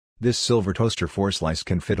This silver toaster 4-slice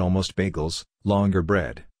can fit almost bagels, longer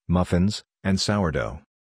bread, muffins, and sourdough.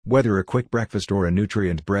 Whether a quick breakfast or a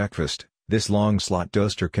nutrient breakfast, this long slot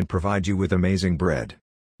toaster can provide you with amazing bread.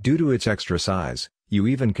 Due to its extra size, you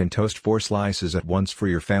even can toast 4 slices at once for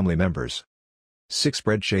your family members. 6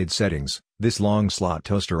 bread shade settings. This long slot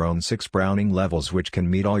toaster owns 6 browning levels which can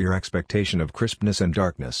meet all your expectation of crispness and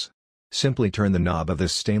darkness. Simply turn the knob of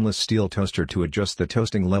this stainless steel toaster to adjust the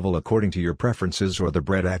toasting level according to your preferences or the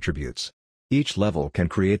bread attributes. Each level can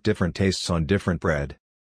create different tastes on different bread.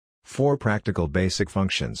 4 practical basic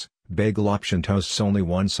functions. Bagel option toasts only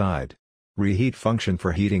one side. Reheat function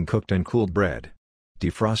for heating cooked and cooled bread.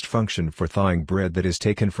 Defrost function for thawing bread that is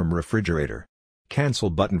taken from refrigerator. Cancel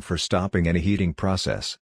button for stopping any heating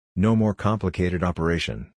process. No more complicated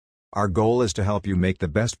operation. Our goal is to help you make the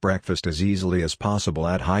best breakfast as easily as possible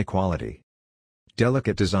at high quality.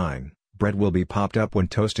 Delicate design. Bread will be popped up when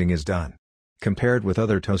toasting is done. Compared with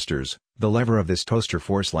other toasters, the lever of this toaster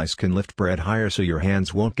 4-slice can lift bread higher so your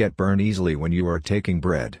hands won't get burned easily when you are taking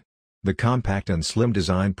bread. The compact and slim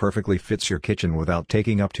design perfectly fits your kitchen without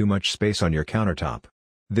taking up too much space on your countertop.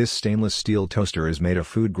 This stainless steel toaster is made of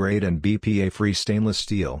food-grade and BPA-free stainless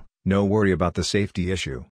steel, no worry about the safety issue.